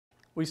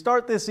We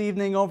start this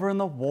evening over in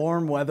the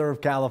warm weather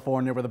of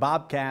California, where the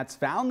Bobcats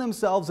found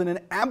themselves in an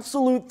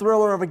absolute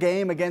thriller of a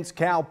game against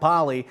Cal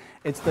Poly.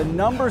 It's the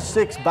number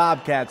 6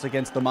 Bobcats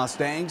against the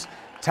Mustangs,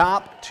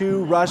 top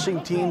 2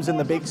 rushing teams in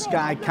the Big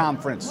Sky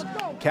Conference.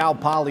 Cal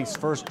Poly's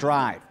first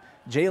drive,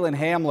 Jalen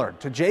Hamler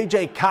to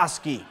J.J.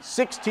 Koski,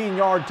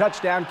 16-yard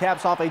touchdown,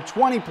 caps off a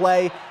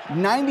 20-play,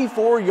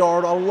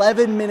 94-yard,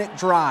 11-minute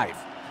drive.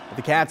 But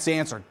the Cats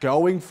answer,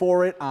 going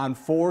for it on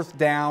 4th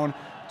down.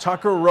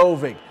 Tucker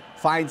Rovig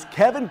finds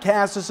Kevin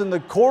Cassis in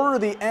the corner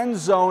of the end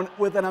zone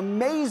with an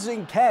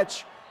amazing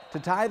catch to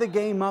tie the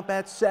game up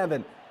at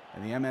 7.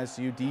 And the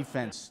MSU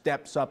defense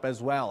steps up as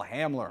well.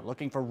 Hamler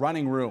looking for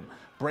running room.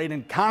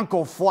 Braden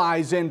Conkle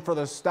flies in for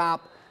the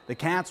stop. The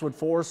Cats would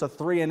force a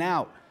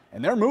 3-and-out.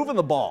 And they're moving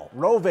the ball.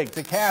 Rovig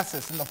to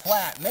Cassis in the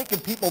flat,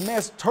 making people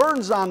miss,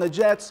 turns on the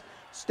Jets,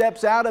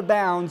 steps out of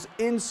bounds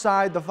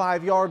inside the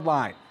 5-yard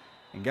line.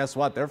 And guess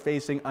what? They're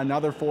facing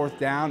another 4th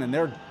down, and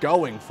they're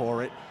going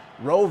for it.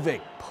 Rovig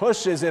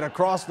pushes it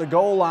across the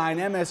goal line.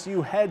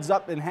 MSU heads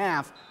up in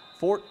half,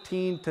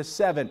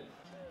 14-7.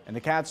 And the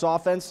Cats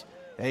offense,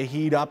 they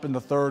heat up in the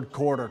 3rd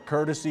quarter.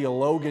 Courtesy of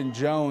Logan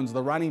Jones,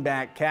 the running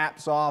back,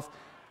 caps off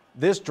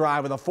this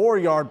drive with a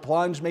 4-yard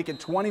plunge, make it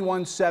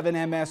 21-7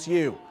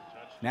 MSU.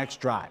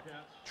 Next drive,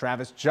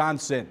 Travis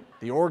Johnson,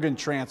 the Oregon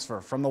transfer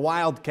from the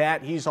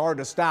Wildcat. He's hard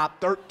to stop,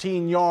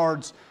 13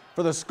 yards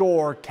for the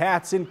score.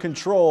 Cats in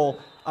control,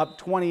 up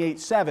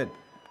 28-7.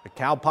 But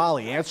Cal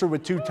Poly answered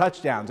with 2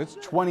 touchdowns. It's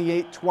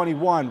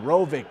 28-21.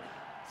 Rovig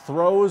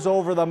throws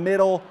over the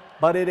middle,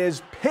 but it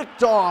is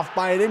picked off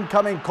by an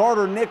incoming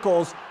Carter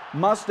Nichols.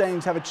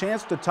 Mustangs have a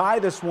chance to tie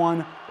this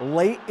one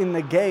late in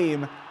the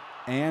game,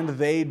 and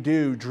they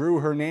do. Drew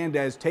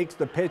Hernandez takes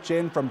the pitch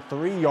in from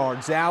 3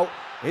 yards out.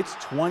 It's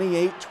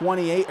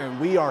 28-28, and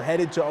we are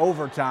headed to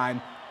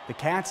overtime. The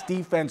Cats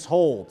defense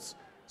holds,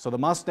 so the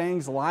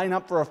Mustangs line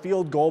up for a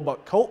field goal,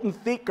 but Colton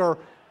Thieker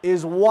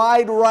is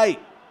wide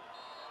right.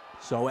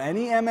 So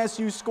any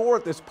MSU score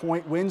at this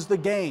point wins the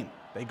game.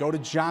 They go to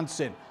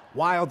Johnson,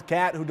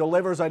 Wildcat, who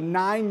delivers a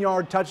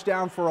 9-yard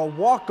touchdown for a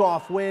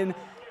walk-off win.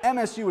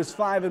 MSU is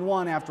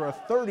 5-1 after a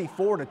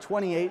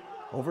 34-28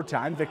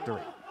 overtime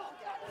victory.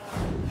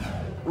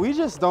 We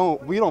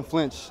don't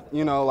flinch,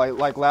 you know,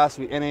 like last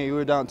week. And we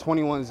were down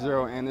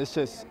 21-0, and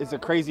it's a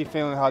crazy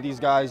feeling how these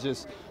guys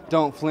just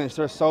don't flinch.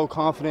 They're so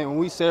confident. When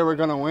we say we're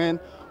gonna win,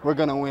 we're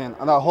gonna win.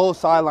 On the whole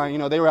sideline, you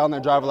know, they were out on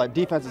their driver like,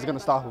 defense is gonna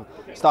stop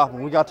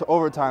him. We got to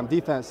overtime.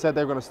 Defense said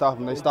they were gonna stop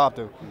him. They stopped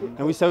him.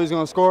 And we said we was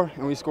gonna score,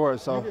 and we scored.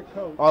 So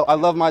I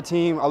love my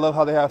team. I love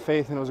how they have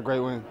faith, and it was a great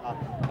win.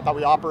 I thought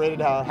we operated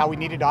how we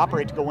needed to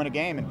operate to go win a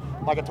game. And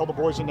like I told the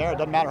boys in there, it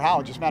doesn't matter how,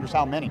 it just matters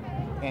how many.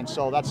 And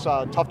so that's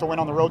tough to win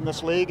on the road in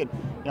this league. And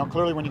you know,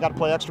 clearly when you got to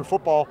play extra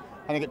football,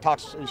 I think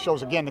it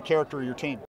shows again the character of your team.